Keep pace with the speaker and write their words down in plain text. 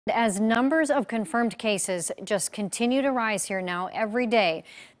As numbers of confirmed cases just continue to rise here now every day,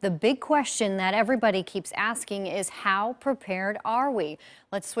 the big question that everybody keeps asking is how prepared are we?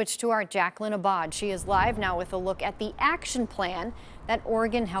 Let's switch to our Jacqueline Abad. She is live now with a look at the action plan that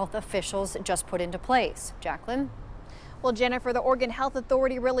Oregon health officials just put into place. Jacqueline? Well, Jennifer, the Oregon Health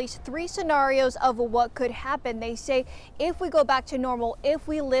Authority released 3 scenarios of what could happen. They say if we go back to normal, if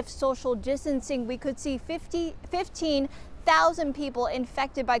we lift social distancing, we could see 15,000 people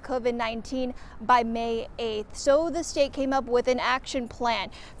infected by COVID-19 by May 8th. So the state came up with an action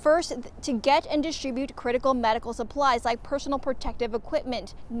plan. First, to get and distribute critical medical supplies like personal protective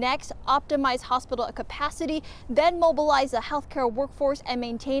equipment. Next, optimize hospital capacity, then mobilize the healthcare workforce and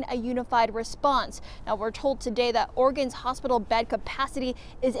maintain a unified response. Now, we're told today that Oregon's hospital bed capacity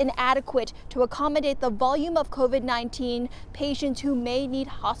is inadequate to accommodate the volume of COVID-19 patients who may need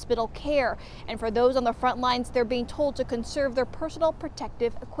hospital care. And for those on the front lines, they're being told to conserve their personal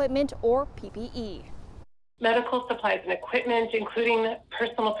protective equipment or PPE. Medical supplies and equipment, including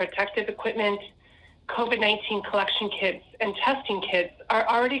personal protective equipment, COVID-19 collection kits, and testing kits are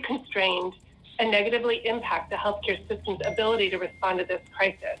already constrained and negatively impact the healthcare system's ability to respond to this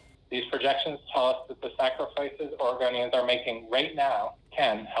crisis. These projections tell us that the sacrifices Oregonians are making right now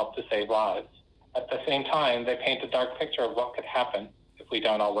can help to save lives. At the same time, they paint a dark picture of what could happen if we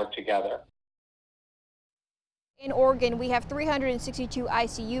don't all work together. In Oregon, we have 362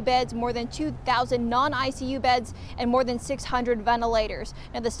 ICU beds, more than 2,000 non-ICU beds, and more than 600 ventilators.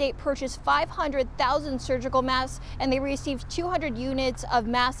 Now, the state purchased 500,000 surgical masks, and they received 200 units of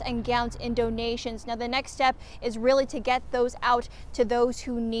masks and gowns in donations. Now, the next step is really to get those out to those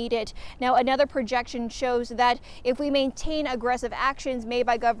who need it. Now, another projection shows that if we maintain aggressive actions made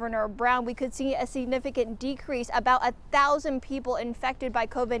by Governor Brown, we could see a significant decrease, about 1,000 people infected by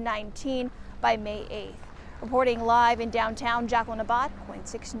COVID-19 by May 8th. Reporting live in downtown, Jacqueline Abad, KOIN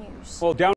 6 News. Well,